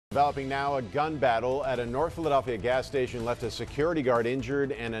Developing now, a gun battle at a North Philadelphia gas station left a security guard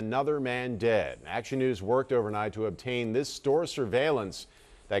injured and another man dead. Action News worked overnight to obtain this store surveillance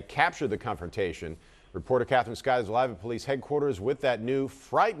that captured the confrontation. Reporter Catherine Scott is live at police headquarters with that new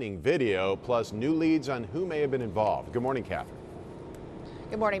frightening video, plus new leads on who may have been involved. Good morning, Catherine.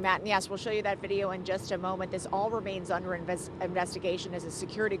 Good morning, Matt. And yes, we'll show you that video in just a moment. This all remains under investigation as a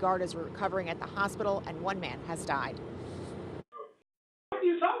security guard is recovering at the hospital and one man has died. What are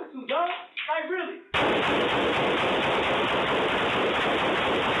you talking to, dog? Like, really?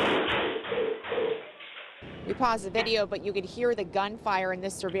 We paused the video, but you could hear the gunfire in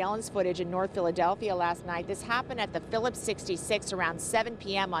this surveillance footage in North Philadelphia last night. This happened at the Phillips 66 around 7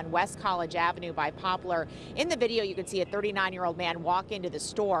 p.m. on West College Avenue by Poplar. In the video, you can see a 39-year-old man walk into the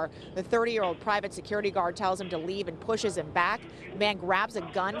store. The 30-year-old private security guard tells him to leave and pushes him back. The man grabs a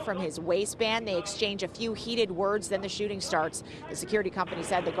gun from his waistband. They exchange a few heated words, then the shooting starts. The security company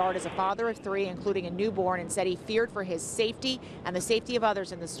said the guard is a father of 3, including a newborn, and said he feared for his safety and the safety of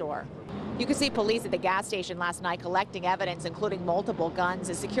others in the store. You could see police at the gas station last night collecting evidence, including multiple guns.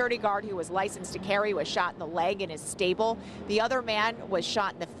 A security guard who was licensed to carry was shot in the leg in his stable. The other man was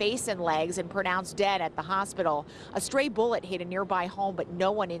shot in the face and legs and pronounced dead at the hospital. A stray bullet hit a nearby home, but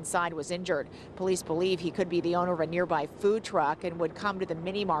no one inside was injured. Police believe he could be the owner of a nearby food truck and would come to the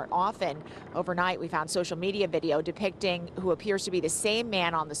mini mart often. Overnight, we found social media video depicting who appears to be the same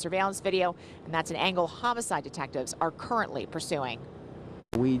man on the surveillance video, and that's an angle homicide detectives are currently pursuing.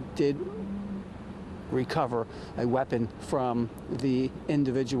 We did recover a weapon from the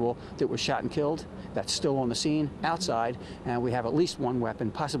individual that was shot and killed. That's still on the scene outside, and we have at least one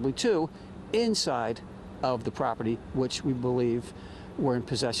weapon, possibly 2, inside of the property, which we believe were in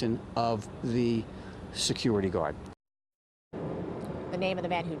possession of the security guard. The name of the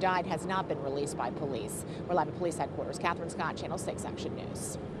man who died has not been released by police. We're live at police headquarters. Catherine Scott, Channel 6 Action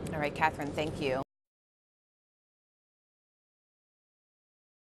News. All right, Catherine, thank you.